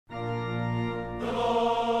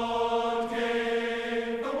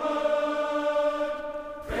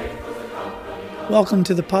Welcome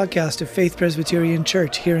to the podcast of Faith Presbyterian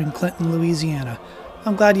Church here in Clinton, Louisiana.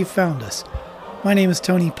 I'm glad you found us. My name is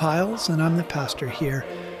Tony Piles, and I'm the pastor here.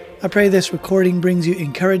 I pray this recording brings you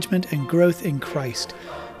encouragement and growth in Christ,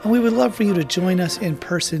 and we would love for you to join us in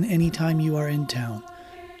person anytime you are in town.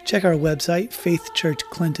 Check our website,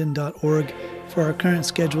 faithchurchclinton.org, for our current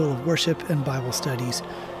schedule of worship and Bible studies,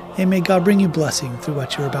 and may God bring you blessing through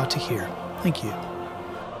what you're about to hear. Thank you.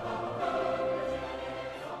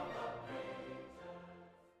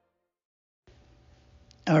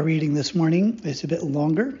 Our reading this morning is a bit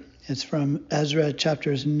longer. It's from Ezra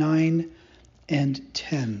chapters 9 and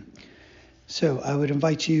 10. So I would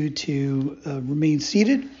invite you to remain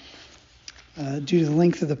seated due to the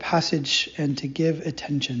length of the passage and to give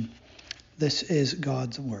attention. This is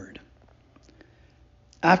God's word.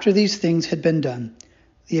 After these things had been done,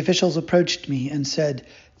 the officials approached me and said,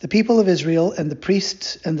 "The people of Israel and the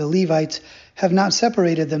priests and the Levites have not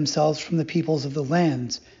separated themselves from the peoples of the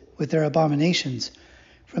lands with their abominations,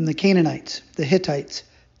 from the Canaanites, the Hittites,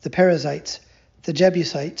 the Perizzites, the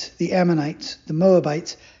Jebusites, the Ammonites, the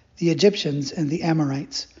Moabites, the Egyptians, and the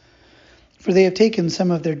Amorites. For they have taken some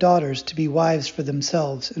of their daughters to be wives for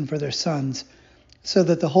themselves and for their sons, so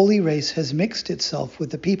that the holy race has mixed itself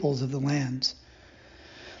with the peoples of the lands.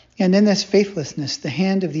 And in this faithlessness the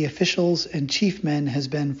hand of the officials and chief men has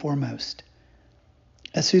been foremost."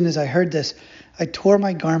 As soon as I heard this, I tore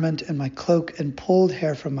my garment and my cloak and pulled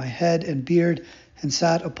hair from my head and beard and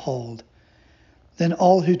sat appalled. Then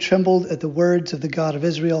all who trembled at the words of the God of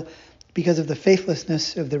Israel, because of the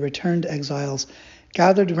faithlessness of the returned exiles,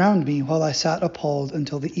 gathered round me while I sat appalled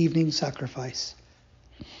until the evening sacrifice.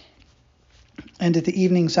 And at the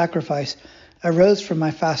evening sacrifice I rose from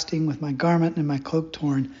my fasting with my garment and my cloak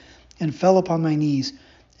torn, and fell upon my knees,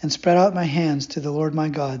 and spread out my hands to the Lord my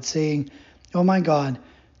God, saying, "O my God,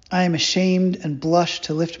 I am ashamed and blush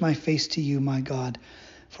to lift my face to you, my God.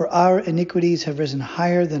 For our iniquities have risen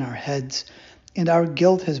higher than our heads, and our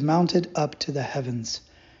guilt has mounted up to the heavens.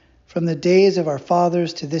 From the days of our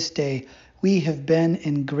fathers to this day, we have been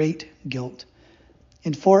in great guilt.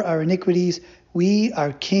 And for our iniquities, we,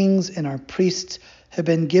 our kings and our priests, have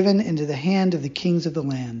been given into the hand of the kings of the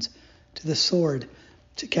lands, to the sword,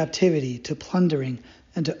 to captivity, to plundering,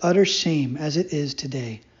 and to utter shame, as it is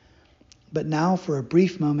today. But now, for a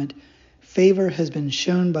brief moment, favor has been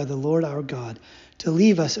shown by the Lord our God, to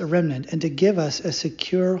leave us a remnant and to give us a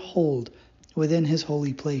secure hold within his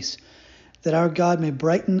holy place, that our God may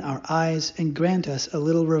brighten our eyes and grant us a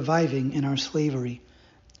little reviving in our slavery.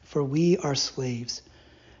 For we are slaves.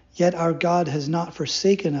 Yet our God has not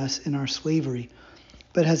forsaken us in our slavery,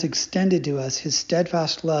 but has extended to us his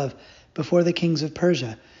steadfast love before the kings of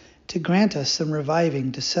Persia, to grant us some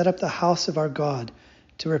reviving, to set up the house of our God,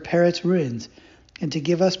 to repair its ruins, and to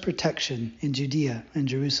give us protection in Judea and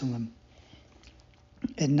Jerusalem.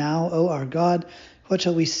 And now, O our God, what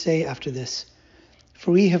shall we say after this? For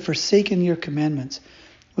we have forsaken your commandments,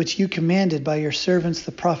 which you commanded by your servants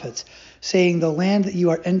the prophets, saying, the land that you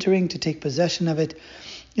are entering to take possession of it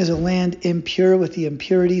is a land impure with the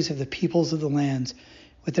impurities of the peoples of the lands,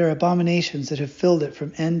 with their abominations that have filled it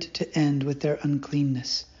from end to end with their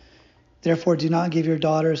uncleanness. Therefore do not give your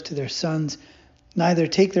daughters to their sons, neither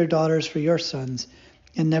take their daughters for your sons,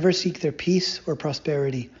 and never seek their peace or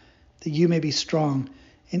prosperity, that you may be strong,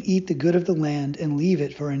 and eat the good of the land, and leave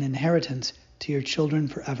it for an inheritance to your children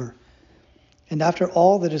forever. And after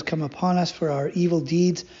all that has come upon us for our evil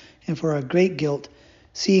deeds and for our great guilt,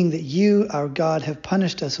 seeing that you, our God, have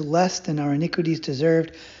punished us less than our iniquities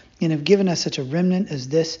deserved, and have given us such a remnant as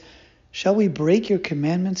this, shall we break your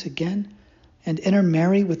commandments again, and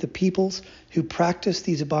intermarry with the peoples who practice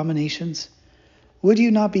these abominations? Would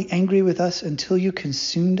you not be angry with us until you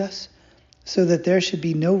consumed us, so that there should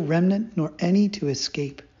be no remnant nor any to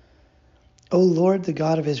escape? O Lord, the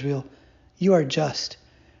God of Israel, you are just,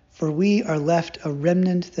 for we are left a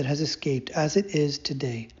remnant that has escaped, as it is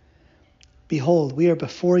today. Behold, we are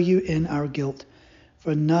before you in our guilt,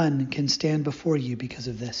 for none can stand before you because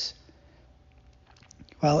of this."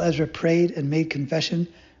 While Ezra prayed and made confession,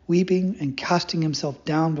 weeping and casting himself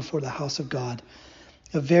down before the house of God,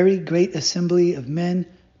 a very great assembly of men,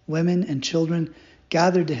 women, and children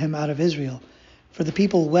gathered to him out of Israel, for the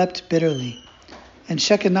people wept bitterly. And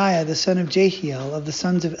Shechaniah, the son of Jehiel, of the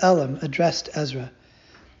sons of Elam, addressed Ezra,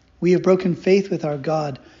 "We have broken faith with our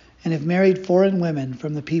God, and have married foreign women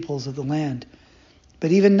from the peoples of the land.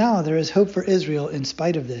 But even now there is hope for Israel in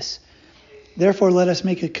spite of this. Therefore let us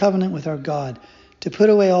make a covenant with our God, to put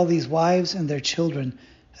away all these wives and their children,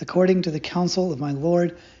 according to the counsel of my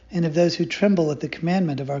Lord and of those who tremble at the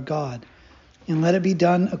commandment of our God. And let it be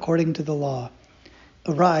done according to the law.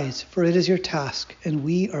 Arise, for it is your task, and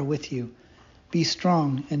we are with you. Be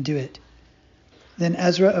strong and do it." Then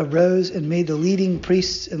Ezra arose and made the leading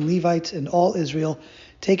priests and Levites and all Israel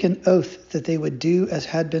take an oath that they would do as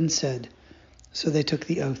had been said. So they took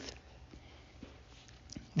the oath.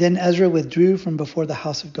 Then Ezra withdrew from before the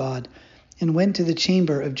house of God and went to the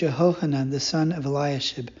chamber of Jehohanan the son of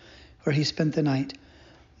Eliashib, where he spent the night,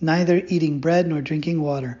 neither eating bread nor drinking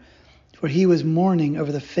water, for he was mourning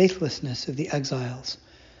over the faithlessness of the exiles.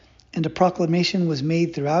 And a proclamation was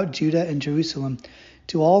made throughout Judah and Jerusalem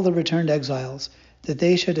to all the returned exiles, that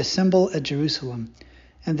they should assemble at Jerusalem,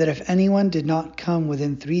 and that if anyone did not come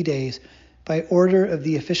within 3 days, by order of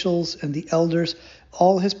the officials and the elders,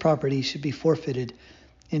 all his property should be forfeited,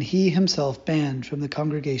 and he himself banned from the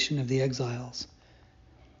congregation of the exiles.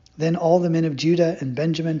 Then all the men of Judah and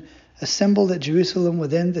Benjamin assembled at Jerusalem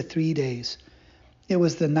within the 3 days. It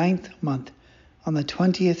was the 9th month, on the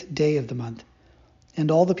 20th day of the month. And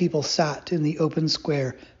all the people sat in the open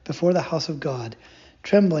square before the house of God,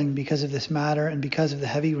 trembling because of this matter and because of the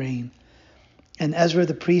heavy rain. And Ezra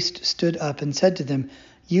the priest stood up and said to them,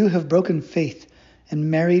 "You have broken faith and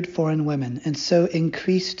married foreign women, and so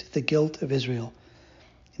increased the guilt of Israel.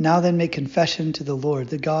 Now then make confession to the Lord,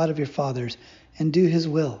 the God of your fathers, and do his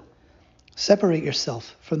will. Separate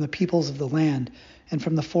yourself from the peoples of the land and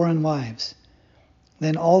from the foreign wives."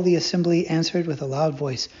 Then all the assembly answered with a loud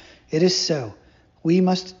voice, "It is so. We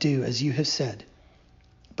must do as you have said.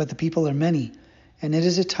 But the people are many, and it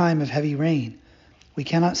is a time of heavy rain. We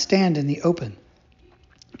cannot stand in the open.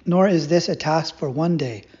 Nor is this a task for 1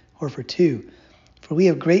 day or for 2, for we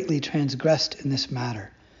have greatly transgressed in this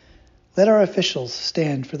matter. Let our officials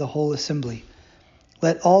stand for the whole assembly.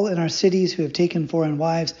 Let all in our cities who have taken foreign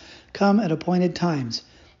wives come at appointed times,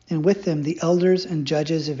 and with them the elders and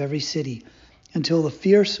judges of every city, until the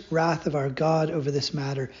fierce wrath of our God over this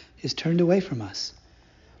matter is turned away from us."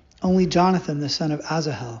 Only Jonathan the son of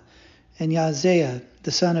Asahel and Yaazeiah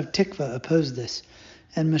the son of Tikva opposed this,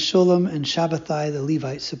 and Meshullam and Shabbathai the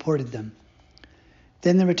Levite supported them.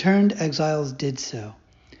 Then the returned exiles did so.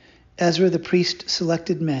 Ezra the priest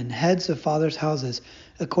selected men, heads of fathers' houses,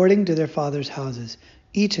 according to their fathers' houses,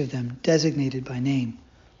 each of them designated by name.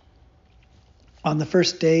 On the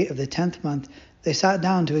first day of the 10th month, they sat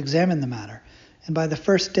down to examine the matter, and by the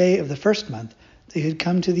first day of the first month, they had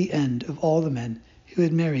come to the end of all the men who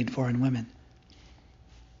had married foreign women.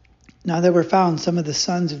 Now there were found some of the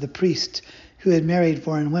sons of the priests who had married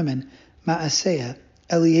foreign women, Maaseiah,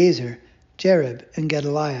 Eleazar, Jerib, and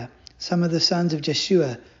Gedaliah, some of the sons of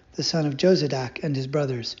Jeshua, the son of Jozadak, and his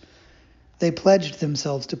brothers. They pledged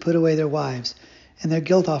themselves to put away their wives, and their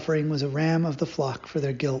guilt offering was a ram of the flock for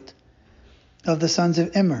their guilt. Of the sons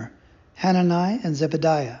of Immer, Hanani and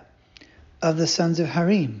Zebediah. Of the sons of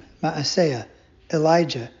Harim, Maaseiah,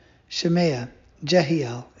 Elijah, Shemaiah,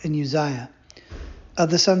 Jehiel, and Uzziah. Of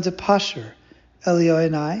the sons of Pashur,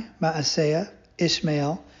 Elioenai, Maaseiah,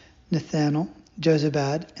 Ishmael, Nathanael,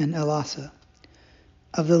 Jozabad, and Elasa.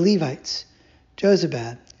 Of the Levites,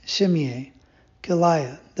 Jozabad, Shimei,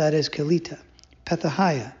 Keliah, that is Kelita,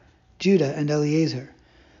 Pethahiah, Judah, and Eleazar.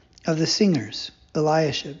 Of the singers,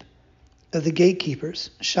 Eliashib. Of the gatekeepers,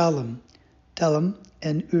 Shallum, Telem,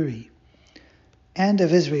 and Uri. And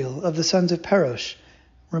of Israel, of the sons of Perosh,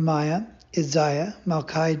 Ramiah, Isaiah,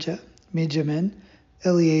 Malchijah, Mijamin,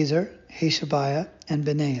 Eleazar, Hashabiah, and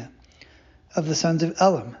Benaiah. Of the sons of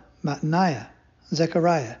Elam, Mattaniah,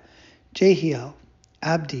 Zechariah, Jehiel,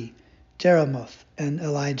 Abdi, Jeremoth, and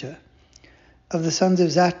Elijah. Of the sons of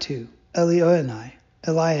Zatu, Elioenai,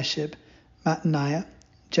 Eliashib, Mattaniah,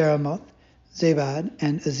 Jeremoth, Zabad,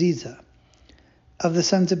 and Aziza. Of the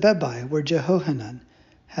sons of Bebai were Jehohanan,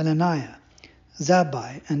 Hananiah,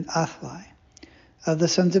 Zabbai, and Athlai. Of the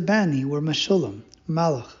sons of Bani were Meshullam,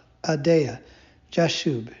 Malach, Adaiah,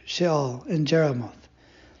 Jashub, Sheol, and Jeremoth.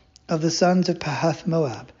 Of the sons of Pahath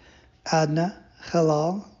Moab, Adnah,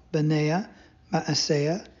 Chelal, Benaiah,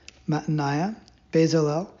 Maaseiah, Mattaniah,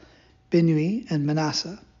 Bezalel, Binui, and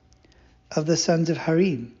Manasseh. Of the sons of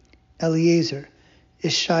Harim, Eleazar,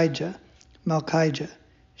 Ishijah, Malchijah,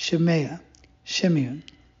 Shemaiah, Shimeon,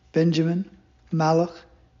 Benjamin, Malach,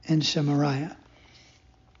 and Shemariah.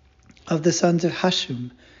 Of the sons of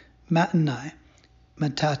Hashum, Mattani,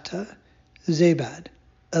 Matata, Zabad,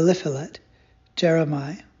 Eliphalet,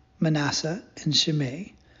 Jeremiah, Manasseh, and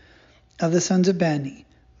Shimei. Of the sons of Bani,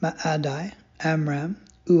 Maadai, Amram,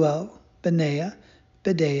 Uel, Benaiah,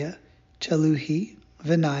 Bedaiah, Chaluhi,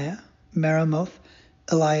 Vaniah, Meremoth,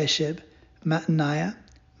 Eliashib, Mattaniah,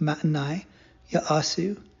 Mattanai,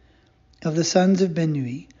 Yaasu. Of the sons of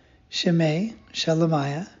Binui, Shimei,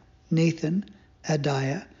 Shelemiah, Nathan,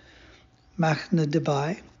 Adiah,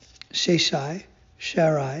 Machnadabai, Sheshai,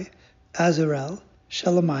 Sharai, Azarel,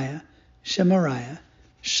 Shelemiah, Shemariah,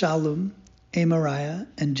 Shallum, Amariah,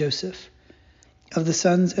 and Joseph. Of the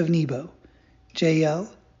sons of Nebo,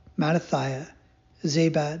 Jael, Mattathiah,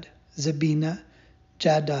 Zabad, Zabina,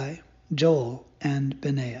 Jaddai, Joel, and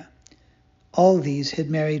Benaiah. All these had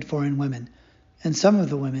married foreign women, and some of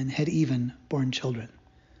the women had even borne children.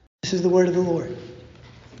 This is the word of the Lord.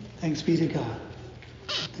 Thanks be to God.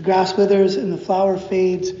 The grass withers and the flower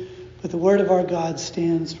fades, but the word of our God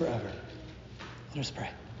stands forever. Let us pray.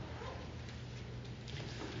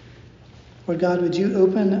 Lord God, would you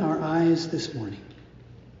open our eyes this morning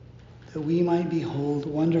that we might behold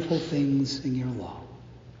wonderful things in your law.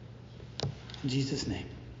 In Jesus' name,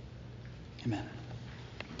 amen.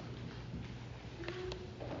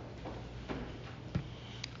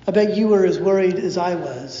 I bet you were as worried as I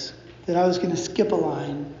was that I was going to skip a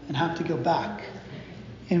line and have to go back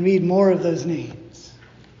and read more of those names.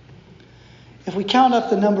 If we count up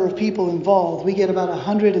the number of people involved, we get about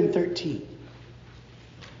 113.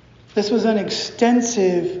 This was an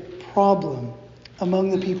extensive problem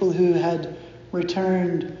among the people who had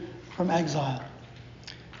returned from exile.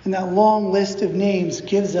 And that long list of names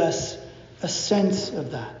gives us a sense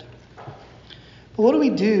of that. But what do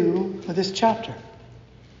we do with this chapter?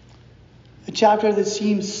 A chapter that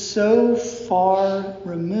seems so far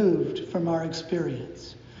removed from our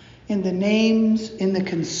experience. In the names, in the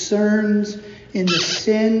concerns, in the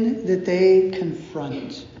sin that they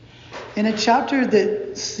confront. In a chapter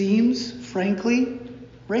that seems, frankly,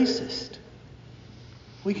 racist.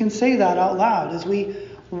 We can say that out loud as we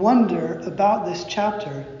wonder about this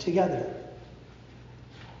chapter together.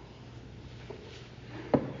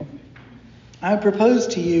 I propose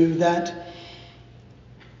to you that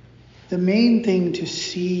the main thing to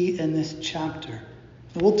see in this chapter,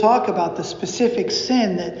 and we'll talk about the specific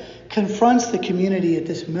sin that confronts the community at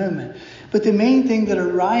this moment, but the main thing that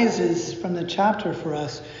arises from the chapter for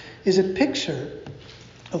us is a picture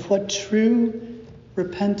of what true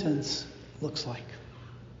repentance looks like.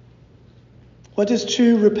 What does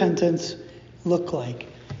true repentance look like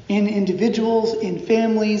in individuals, in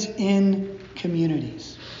families, in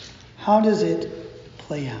communities? How does it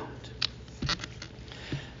play out?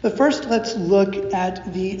 But first, let's look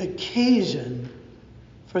at the occasion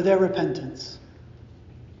for their repentance.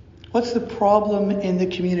 What's the problem in the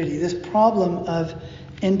community? This problem of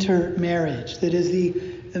intermarriage that is the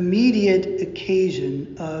immediate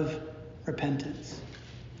occasion of repentance.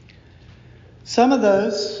 Some of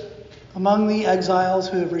those among the exiles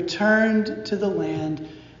who have returned to the land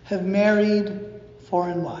have married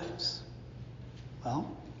foreign wives. Well,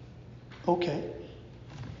 okay.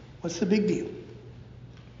 What's the big deal?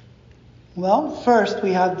 Well, first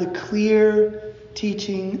we have the clear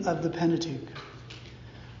teaching of the Pentateuch.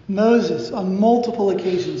 Moses, on multiple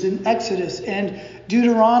occasions in Exodus and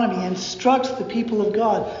Deuteronomy, instructs the people of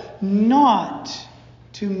God not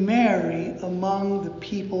to marry among the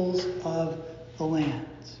peoples of the land.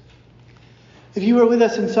 If you were with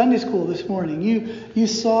us in Sunday school this morning, you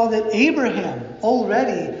saw that Abraham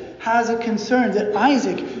already has a concern that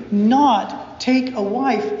Isaac not take a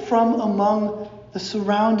wife from among the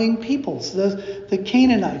surrounding peoples, the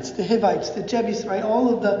Canaanites, the Hivites, the Jebusites, right?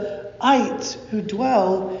 All of the ites who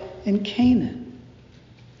dwell in Canaan.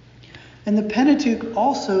 And the Pentateuch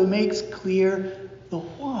also makes clear the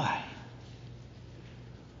why.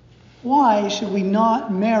 Why should we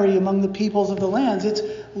not marry among the peoples of the lands? It's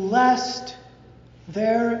lest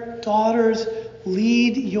their daughters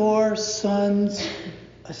lead your sons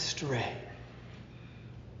astray.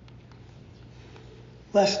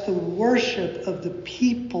 Lest the worship of the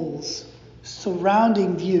peoples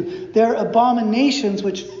surrounding you, their abominations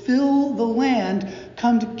which fill the land,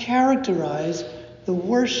 come to characterize the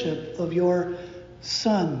worship of your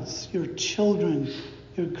sons, your children,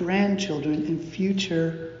 your grandchildren, and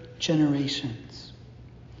future generations.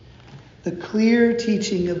 The clear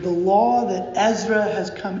teaching of the law that Ezra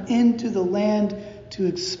has come into the land to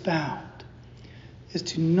expound is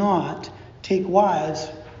to not take wives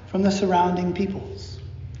from the surrounding peoples.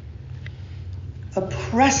 A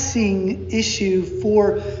pressing issue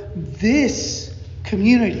for this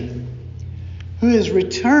community who has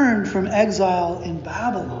returned from exile in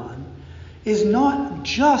Babylon is not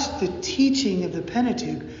just the teaching of the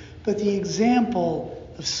Pentateuch, but the example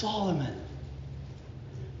of Solomon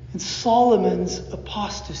and Solomon's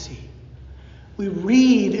apostasy. We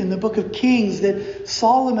read in the book of Kings that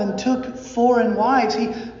Solomon took foreign wives. He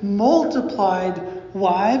multiplied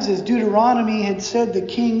wives, as Deuteronomy had said the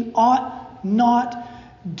king ought not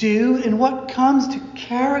do, and what comes to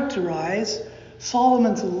characterize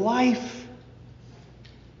Solomon's life,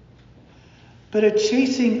 but a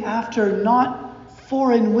chasing after not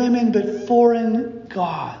foreign women, but foreign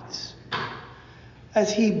gods.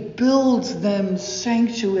 as he builds them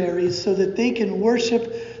sanctuaries so that they can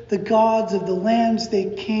worship the gods of the lands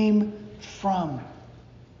they came from.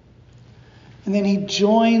 And then he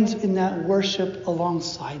joins in that worship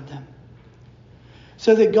alongside them.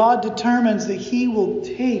 So that God determines that he will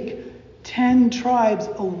take 10 tribes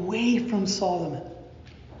away from Solomon.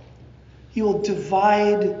 He will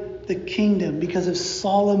divide the kingdom because of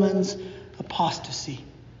Solomon's apostasy.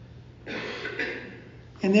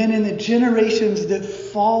 And then in the generations that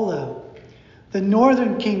follow, the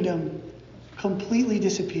northern kingdom completely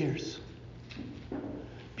disappears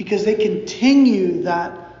because they continue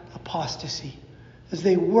that apostasy as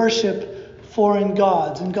they worship foreign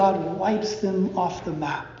gods, and God wipes them off the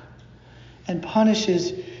map and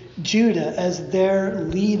punishes Judah as their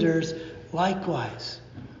leaders likewise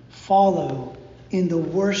follow in the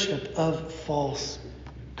worship of false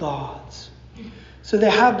gods. So they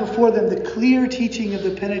have before them the clear teaching of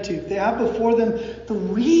the Pentateuch. They have before them the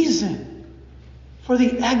reason for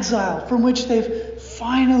the exile from which they've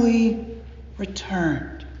finally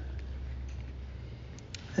returned.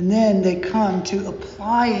 And then they come to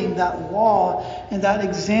applying that law and that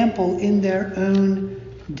example in their own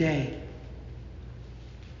day.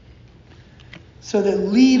 So that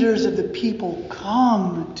leaders of the people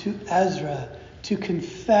come to Ezra to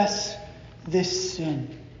confess this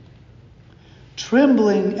sin,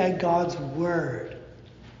 trembling at God's word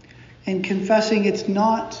and confessing it's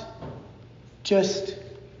not just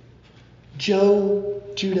Joe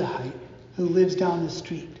Judahite who lives down the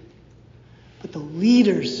street, but the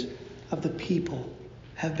leaders of the people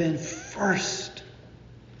have been first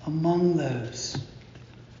among those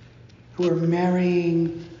who are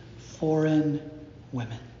marrying foreign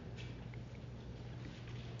women.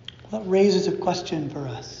 Well, that raises a question for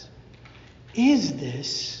us. Is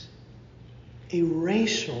this a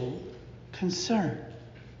racial concern?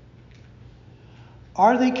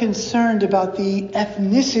 Are they concerned about the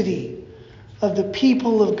ethnicity of the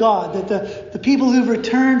people of God? That the people who've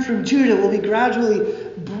returned from Judah will be gradually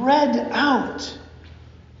bred out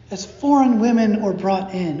as foreign women or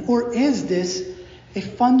brought in? Or is this a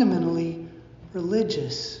fundamentally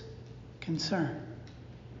religious concern?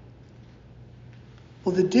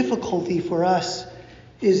 Well, the difficulty for us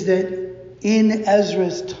is that in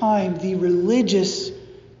Ezra's time, the religious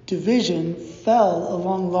division fell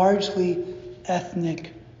along largely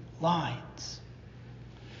ethnic lines.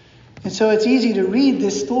 And so it's easy to read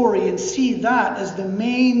this story and see that as the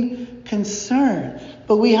main concern.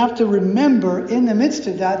 But we have to remember in the midst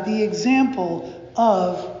of that the example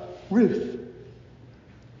of Ruth.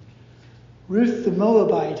 Ruth the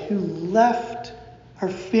Moabite, who left her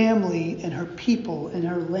family and her people and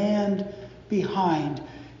her land behind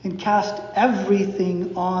and cast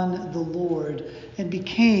everything on the Lord and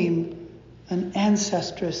became an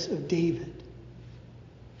ancestress of David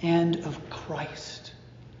and of Christ.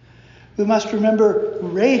 We must remember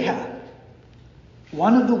Rahab,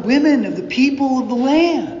 one of the women of the people of the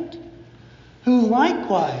land, who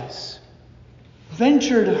likewise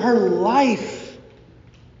ventured her life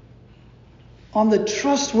on the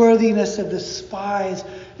trustworthiness of the spies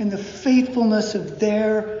and the faithfulness of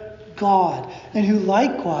their God, and who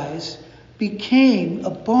likewise became a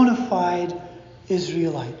bona fide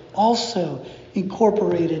Israelite, also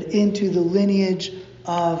incorporated into the lineage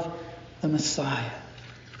of the Messiah.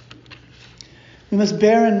 We must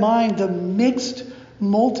bear in mind the mixed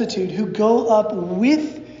multitude who go up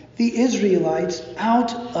with the Israelites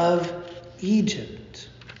out of Egypt.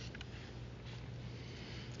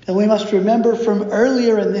 And we must remember from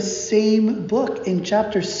earlier in this same book, in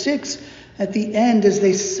chapter 6, at the end, as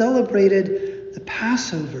they celebrated the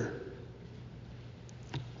Passover,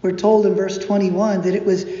 we're told in verse 21 that it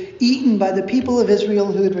was eaten by the people of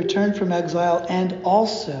Israel who had returned from exile, and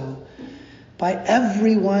also by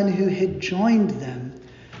everyone who had joined them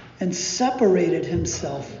and separated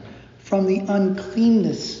himself from the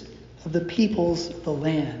uncleanness of the peoples of the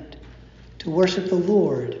land to worship the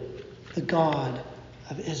Lord, the God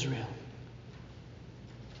of Israel.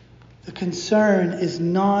 The concern is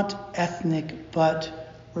not ethnic but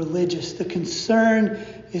religious. The concern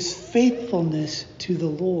is faithfulness to the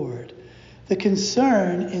Lord. The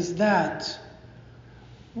concern is that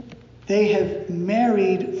they have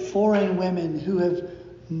married foreign women who have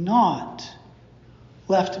not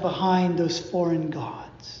left behind those foreign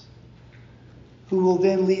gods, who will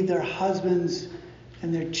then lead their husbands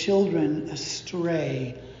and their children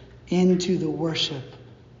astray into the worship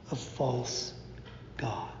of false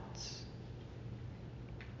gods.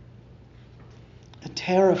 A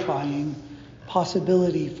terrifying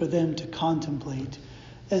possibility for them to contemplate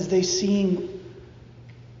as they seem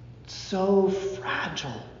so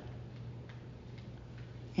fragile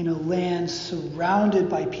in a land surrounded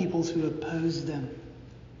by peoples who oppose them.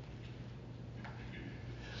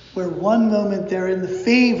 Where one moment they're in the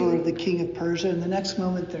favor of the king of Persia and the next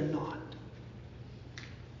moment they're not.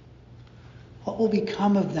 What will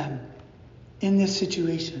become of them in this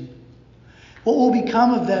situation? What will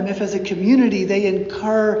become of them if as a community they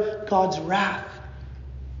incur God's wrath?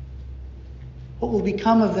 What will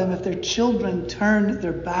become of them if their children turn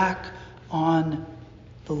their back on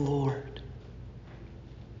the Lord?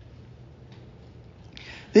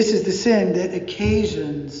 This is the sin that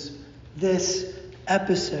occasions this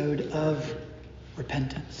episode of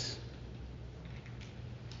repentance.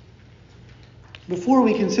 Before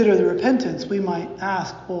we consider the repentance, we might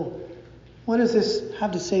ask, well, what does this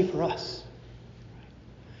have to say for us?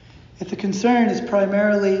 If the concern is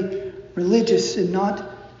primarily religious and not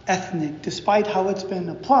ethnic, despite how it's been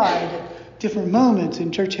applied at different moments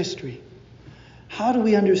in church history, how do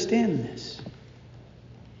we understand this?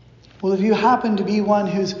 Well, if you happen to be one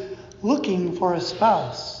who's looking for a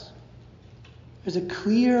spouse, there's a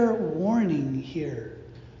clear warning here,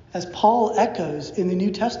 as Paul echoes in the New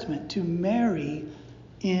Testament, to marry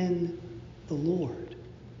in the Lord.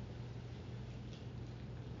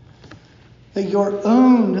 That your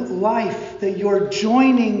own life, that your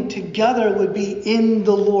joining together would be in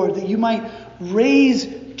the Lord, that you might raise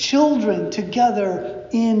children together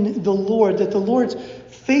in the Lord, that the Lord's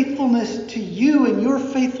faithfulness to you and your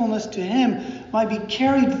faithfulness to him might be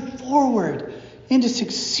carried forward into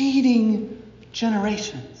succeeding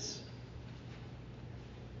generations.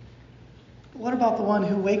 What about the one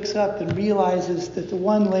who wakes up and realizes that the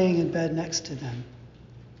one laying in bed next to them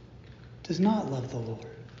does not love the Lord?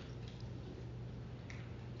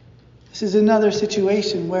 This is another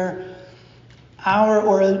situation where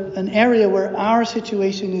an area where our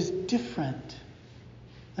situation is different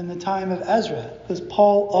than the time of Ezra, because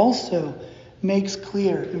Paul also makes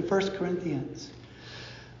clear in 1 Corinthians,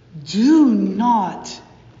 do not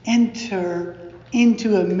enter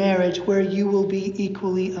into a marriage where you will be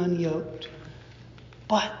equally unyoked.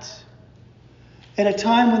 But at a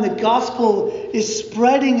time when the gospel is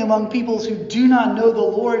spreading among peoples who do not know the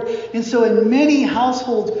Lord, and so in many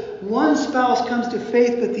households, one spouse comes to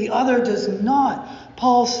faith, but the other does not.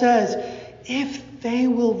 Paul says, if they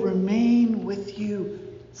will remain with you,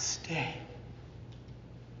 stay.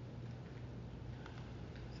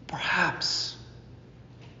 Perhaps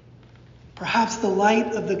the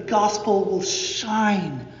light of the gospel will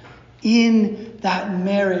shine in that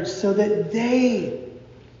marriage so that they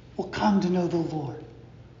will come to know the Lord.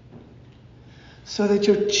 So that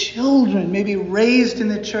your children may be raised in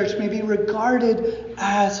the church, may be regarded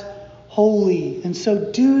as holy. And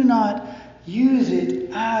so do not use it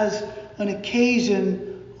as an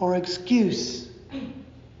occasion or excuse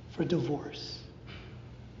for divorce.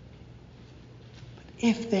 But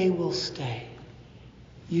if they will stay,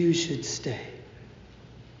 you should stay.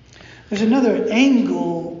 There's another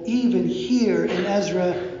angle even here in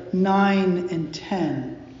Ezra 9 and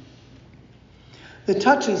 10 that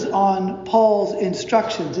touches on Paul's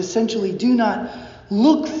instructions. Essentially, do not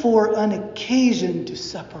look for an occasion to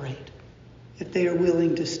separate if they are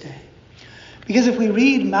willing to stay. Because if we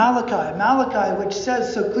read Malachi, which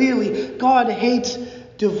says so clearly God hates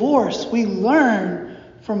divorce, we learn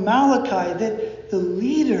from Malachi that the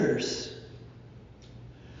leaders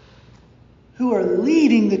who are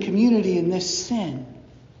leading the community in this sin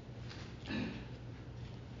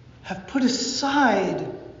have put aside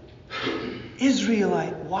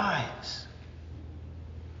Israelite wives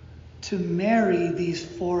to marry these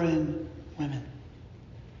foreign women.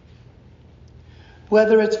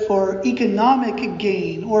 Whether it's for economic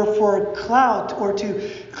gain or for clout or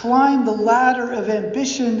to climb the ladder of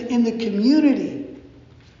ambition in the community,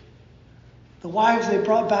 the wives they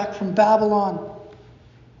brought back from Babylon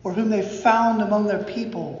or whom they found among their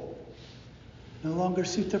people no longer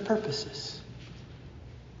suit their purposes.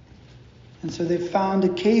 And so they found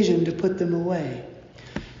occasion to put them away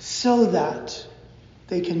so that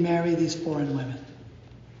they can marry these foreign women.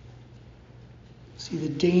 See the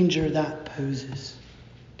danger that poses.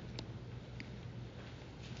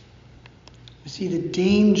 We see the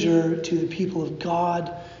danger to the people of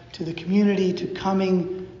God, to the community, to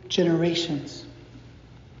coming generations.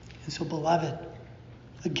 And so, beloved,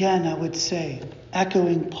 again, I would say,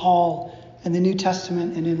 echoing Paul and the New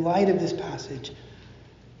Testament, and in light of this passage,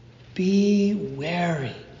 be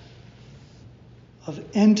wary of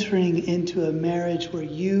entering into a marriage where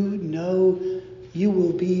you know you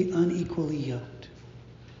will be unequally yoked.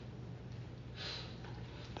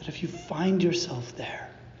 But if you find yourself there,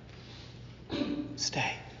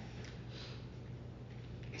 stay.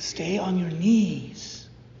 Stay on your knees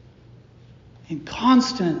in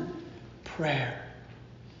constant prayer.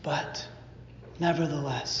 But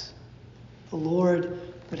nevertheless, the Lord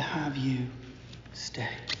would have you stay.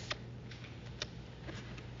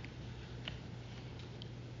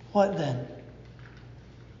 What then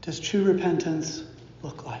does true repentance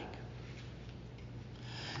look like?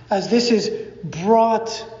 As this is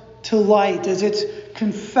brought to light, as it's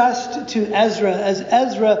confessed to Ezra, as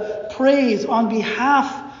Ezra prays on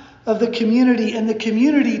behalf of the community and the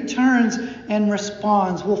community turns and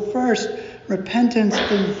responds. Well, first, repentance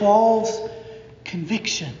involves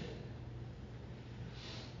conviction.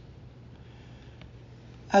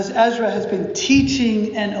 As Ezra has been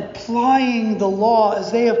teaching and applying the law,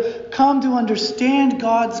 as they have come to understand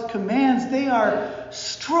God's commands, they are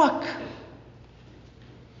struck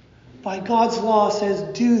by God's law says,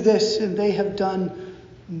 do this, and they have done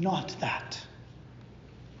not that.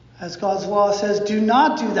 As God's law says, do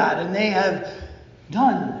not do that, and they have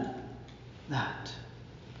done that.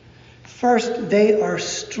 First, they are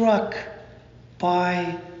struck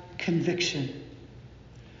by conviction.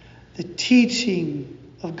 The teaching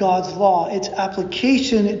of God's law, its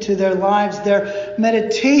application to their lives, their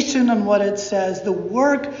meditation on what it says, the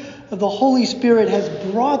work of the Holy Spirit has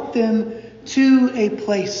brought them to a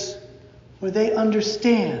place where they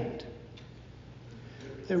understand,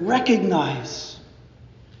 they recognize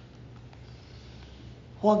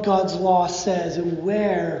what God's law says and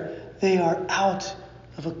where they are out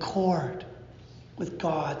of accord with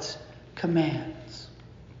God's commands.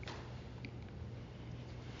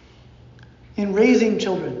 In raising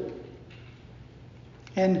children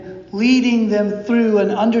and leading them through an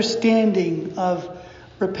understanding of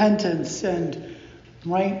repentance and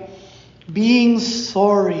being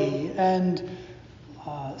sorry and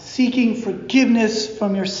seeking forgiveness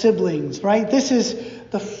from your siblings, right? This is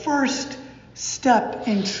the first step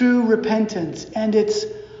in true repentance, and it's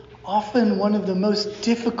often one of the most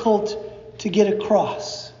difficult to get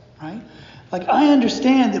across, right? Like, I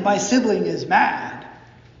understand that my sibling is mad,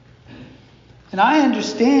 and I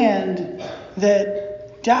understand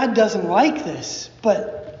that Dad doesn't like this,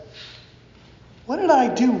 but what did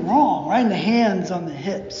I do wrong? Right? And the hands on the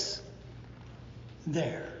hips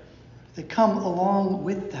there. They come along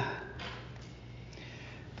with that.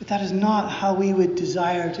 But that is not how we would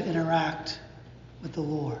desire to interact with the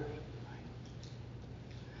Lord.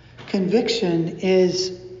 Conviction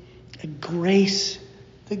is a grace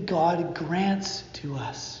that God grants to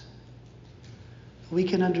us. We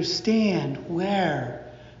can understand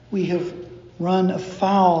where we have run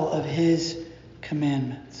afoul of his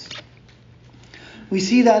commandments. We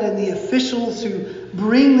see that in the officials who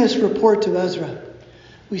bring this report to Ezra.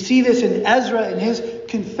 We see this in Ezra and his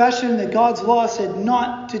confession that God's law said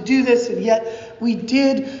not to do this, and yet we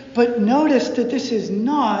did. But notice that this is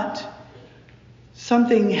not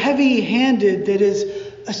something heavy-handed that is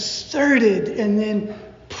asserted and then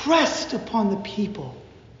pressed upon the people.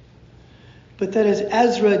 But that as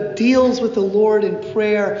Ezra deals with the Lord in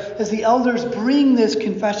prayer, as the elders bring this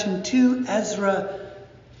confession to Ezra,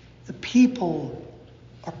 the people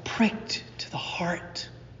are pricked to the heart.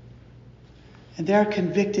 And they're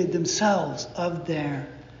convicted themselves of their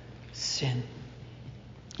sin.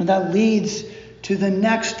 And that leads to the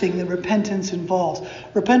next thing that repentance involves.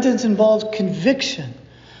 Repentance involves conviction,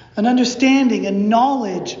 an understanding, a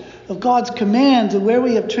knowledge of God's commands and where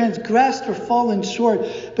we have transgressed or fallen short.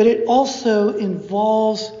 But it also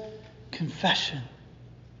involves confession.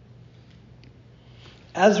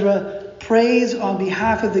 Ezra prays on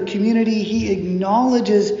behalf of the community. He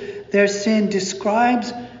acknowledges their sin,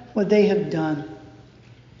 describes what they have done.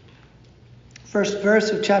 First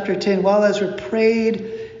verse of chapter 10, while Ezra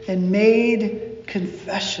prayed and made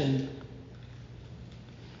confession,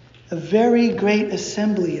 a very great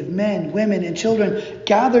assembly of men, women, and children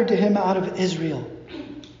gathered to him out of Israel.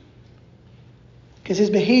 Because his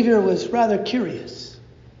behavior was rather curious.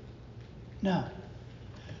 No,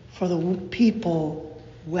 for the people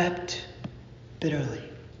wept bitterly.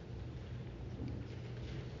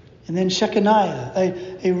 And then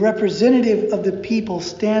Shechaniah, a representative of the people,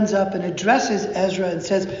 stands up and addresses Ezra and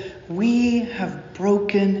says, we have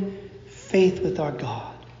broken faith with our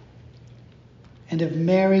God and have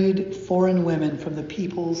married foreign women from the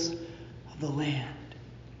peoples of the land.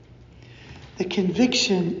 The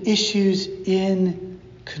conviction issues in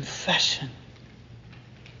confession.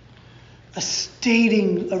 A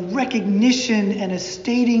recognition and a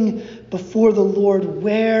stating before the Lord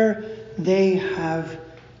where they have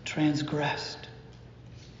transgressed.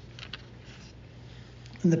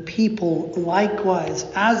 And the people likewise,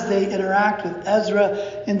 as they interact with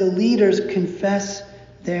Ezra and the leaders, confess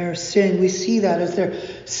their sin. We see that as they're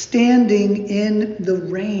standing in the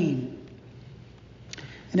rain.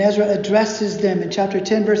 And Ezra addresses them in chapter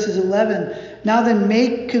 10, verses 11. Now then,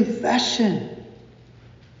 make confession.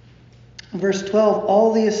 In verse 12,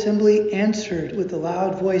 all the assembly answered with a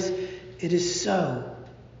loud voice, it is so.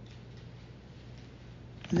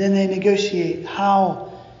 And then they negotiate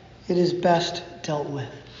how it is best dealt with.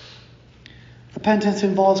 Repentance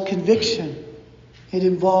involves conviction. It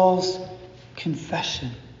involves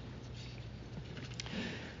confession.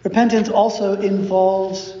 Repentance also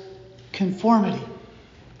involves conformity.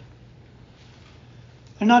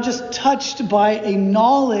 They're not just touched by a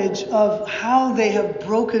knowledge of how they have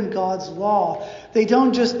broken God's law. They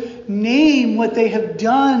don't just name what they have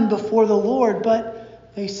done before the Lord,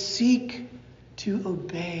 but they seek to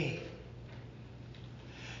obey,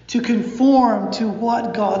 to conform to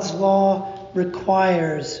what God's law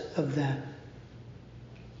requires of them.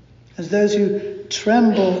 As those who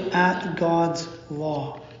tremble at God's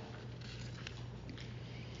law,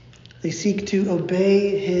 they seek to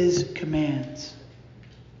obey his commands.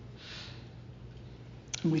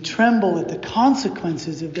 And we tremble at the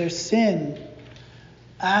consequences of their sin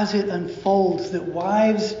as it unfolds, that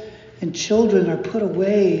wives and children are put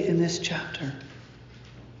away in this chapter.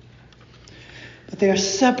 But they are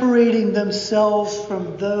separating themselves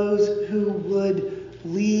from those who would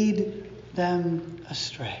lead them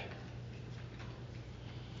astray.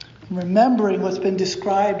 Remembering what's been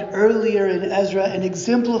described earlier in Ezra and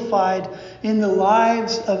exemplified in the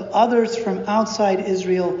lives of others from outside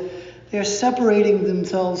Israel, they are separating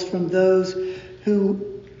themselves from those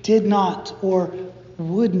who did not or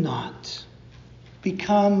would not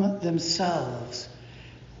become themselves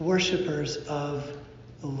worshipers of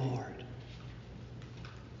the Lord.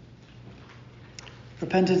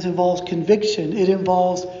 Repentance involves conviction. It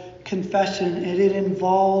involves confession. And it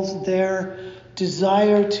involves their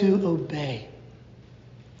desire to obey,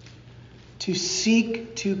 to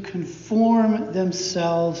seek to conform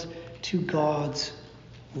themselves to God's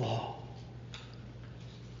law.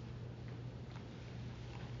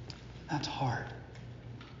 That's hard.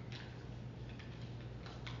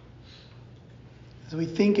 As we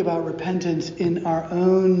think about repentance in our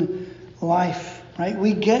own life, right?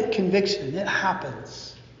 We get conviction. It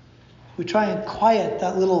happens. We try and quiet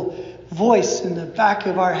that little voice in the back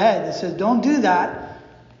of our head that says, don't do that,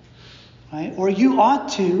 right? Or you ought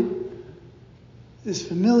to, as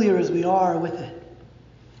familiar as we are with it.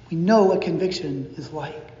 We know what conviction is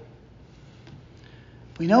like.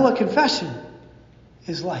 We know what confession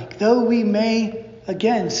is like, though we may,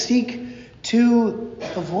 again, seek to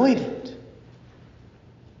avoid it.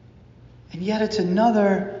 And yet it's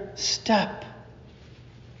another step.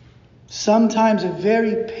 Sometimes a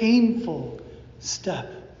very painful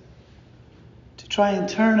step. To try and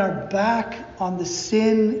turn our back on the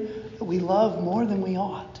sin that we love more than we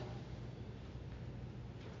ought.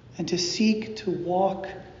 And to seek to walk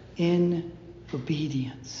in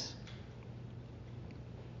obedience.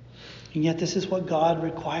 And yet this is what God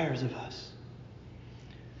requires of us.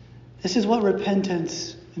 This is what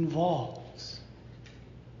repentance involves.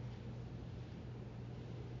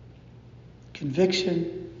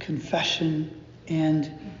 Conviction, confession,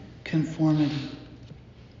 and conformity.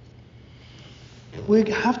 We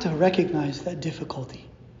have to recognize that difficulty.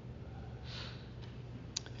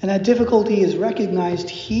 And that difficulty is recognized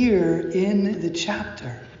here in the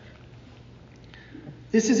chapter.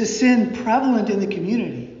 This is a sin prevalent in the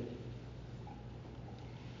community.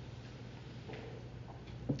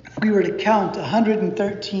 If we were to count,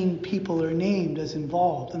 113 people are named as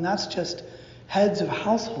involved, and that's just heads of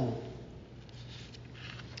household.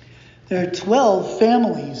 There are 12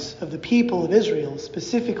 families of the people of Israel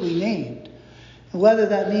specifically named. And whether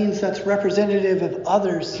that means that's representative of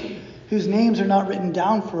others whose names are not written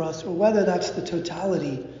down for us, or whether that's the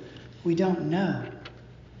totality, we don't know.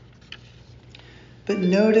 But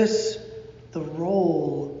notice the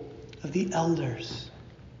role of the elders.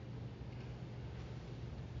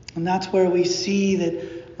 And that's where we see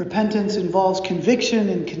that repentance involves conviction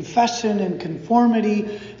and confession and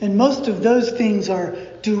conformity. And most of those things are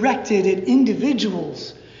directed at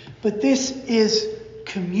individuals. But this is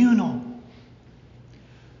communal.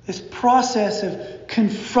 This process of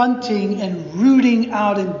confronting and rooting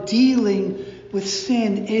out and dealing with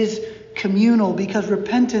sin is communal, because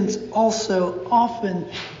repentance also often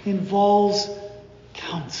involves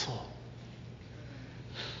counsel.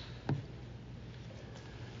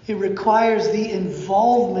 It requires the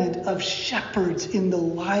involvement of shepherds in the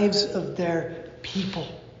lives of their people.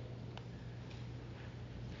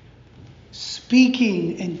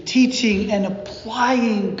 Speaking and teaching and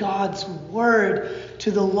applying God's word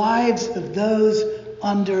to the lives of those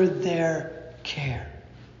under their care.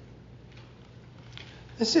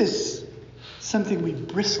 This is something we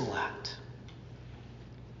bristle at.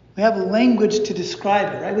 We have a language to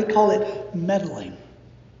describe it, right? We call it meddling.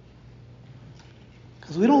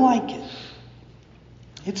 Because we don't like it.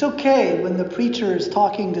 It's okay when the preacher is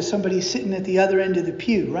talking to somebody sitting at the other end of the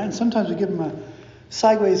pew, right? And sometimes we give them a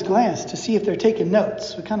sideways glance to see if they're taking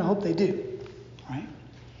notes. We kind of hope they do, right?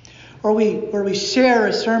 Or we share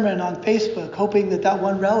a sermon on Facebook hoping that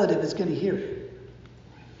one relative is going to hear it.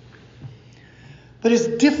 But it's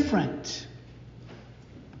different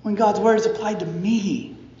when God's word is applied to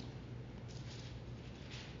me.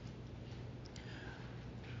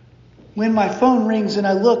 When my phone rings and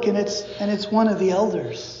I look and it's one of the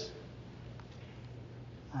elders.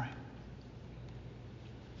 Right.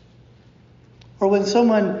 Or when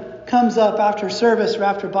someone comes up after service or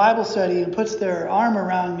after Bible study and puts their arm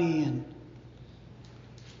around me and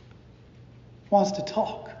wants to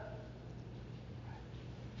talk.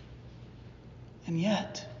 And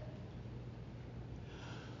yet,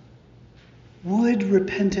 would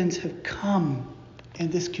repentance have come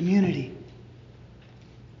in this community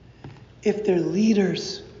if their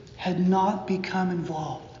leaders had not become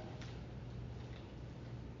involved?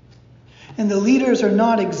 And the leaders are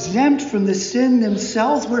not exempt from the sin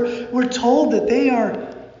themselves. We're told that they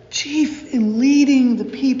are chief in leading the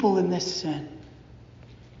people in this sin.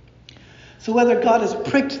 So whether God has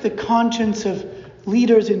pricked the conscience of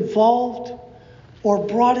leaders involved or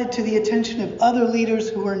brought it to the attention of other leaders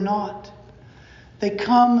who are not, they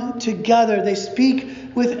come together, they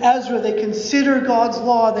speak with Ezra, they consider God's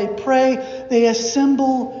law, they pray, they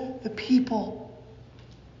assemble the people.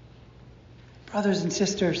 Brothers and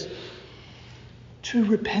sisters, true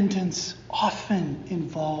repentance often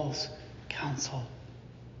involves counsel.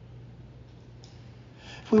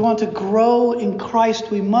 If we want to grow in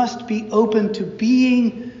Christ, we must be open to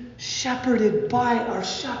being shepherded by our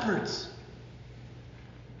shepherds.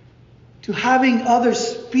 To having others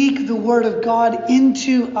speak the word of God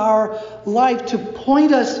into our life, to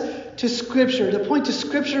point us to Scripture, to point to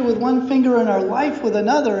Scripture with one finger and our life with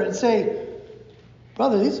another and say,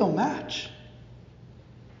 brother, these don't match.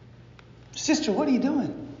 Sister, what are you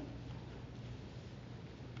doing?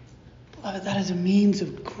 Beloved, that is a means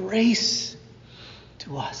of grace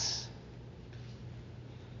to us.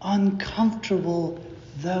 Uncomfortable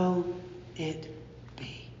though it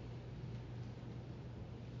be.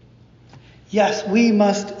 Yes, we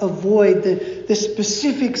must avoid the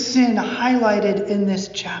specific sin highlighted in this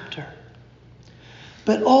chapter,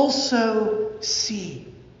 but also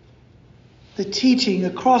see the teaching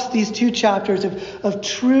across these two chapters of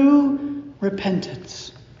true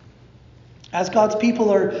repentance. As God's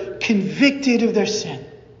people are convicted of their sin,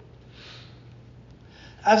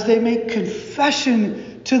 as they make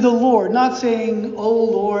confession to the Lord, not saying, "Oh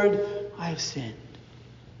Lord, I have sinned,"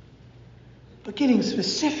 but getting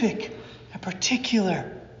specific and particular,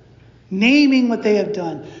 naming what they have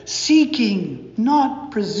done, seeking,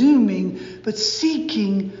 not presuming, but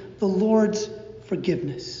seeking the Lord's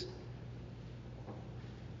forgiveness.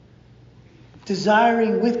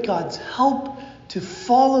 Desiring with God's help to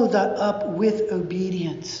follow that up with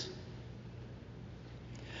obedience.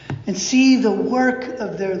 And see the work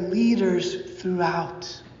of their leaders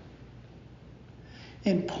throughout.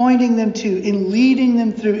 In pointing them to, in leading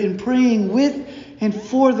them through, in praying with and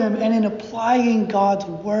for them, and in applying God's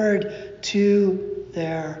word to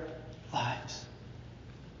their lives.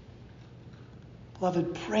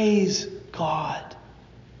 Beloved, praise God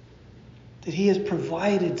that He has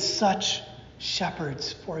provided such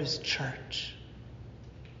shepherds for His church.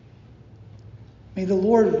 May the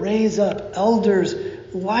Lord raise up elders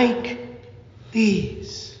like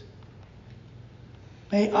these.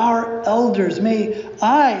 May our elders, may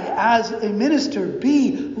I as a minister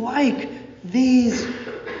be like these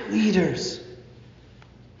leaders,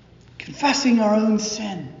 confessing our own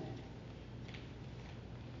sin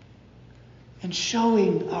and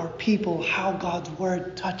showing our people how God's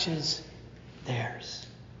word touches theirs.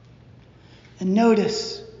 And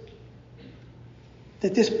notice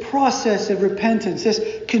that this process of repentance, this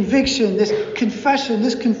conviction, this confession,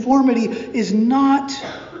 this conformity is not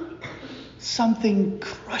something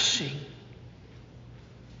crushing.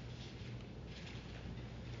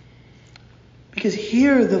 Because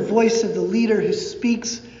hear the voice of the leader who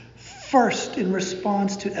speaks first in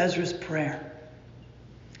response to Ezra's prayer.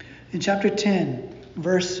 In chapter 10,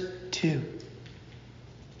 verse 2.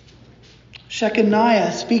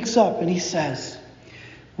 Shechaniah speaks up and he says,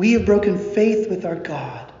 "We have broken faith with our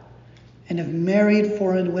God and have married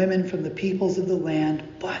foreign women from the peoples of the land,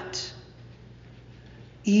 but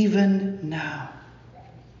even now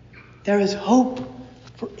there is hope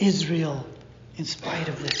for Israel in spite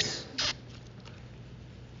of this."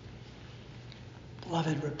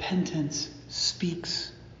 Beloved, repentance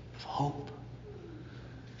speaks of hope.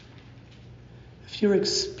 If you're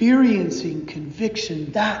experiencing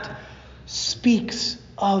conviction, that speaks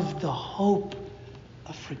of the hope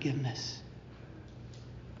of forgiveness.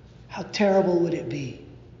 How terrible would it be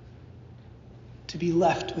to be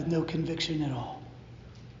left with no conviction at all?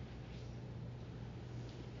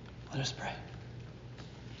 Let us pray.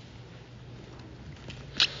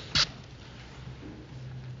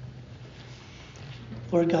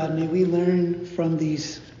 Lord God, may we learn from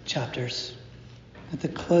these chapters at the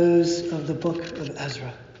close of the book of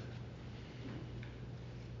Ezra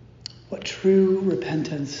what true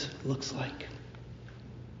repentance looks like.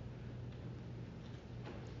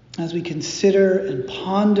 As we consider and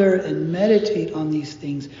ponder and meditate on these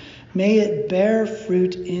things, may it bear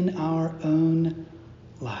fruit in our own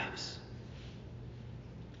lives.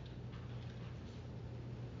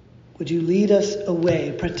 Would you lead us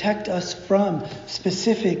away, protect us from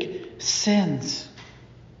specific sins,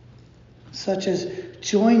 such as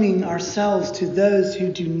joining ourselves to those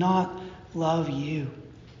who do not love you.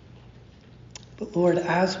 But Lord,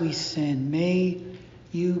 as we sin, may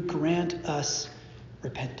you grant us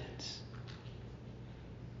repentance.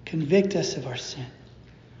 Convict us of our sin.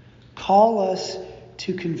 Call us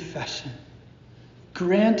to confession.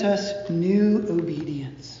 Grant us new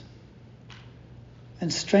obedience.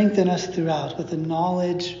 And strengthen us throughout with the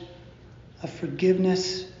knowledge of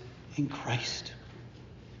forgiveness in Christ.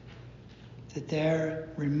 That there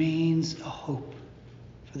remains a hope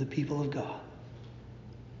for the people of God.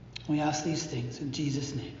 We ask these things in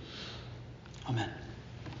Jesus' name. Amen.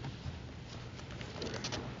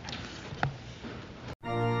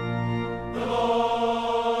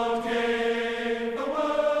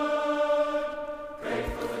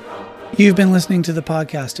 You've been listening to the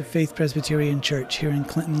podcast of Faith Presbyterian Church here in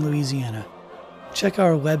Clinton, Louisiana. Check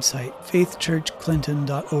our website,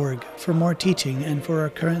 faithchurchclinton.org, for more teaching and for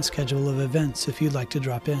our current schedule of events if you'd like to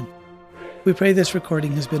drop in. We pray this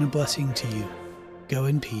recording has been a blessing to you. Go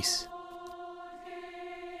in peace.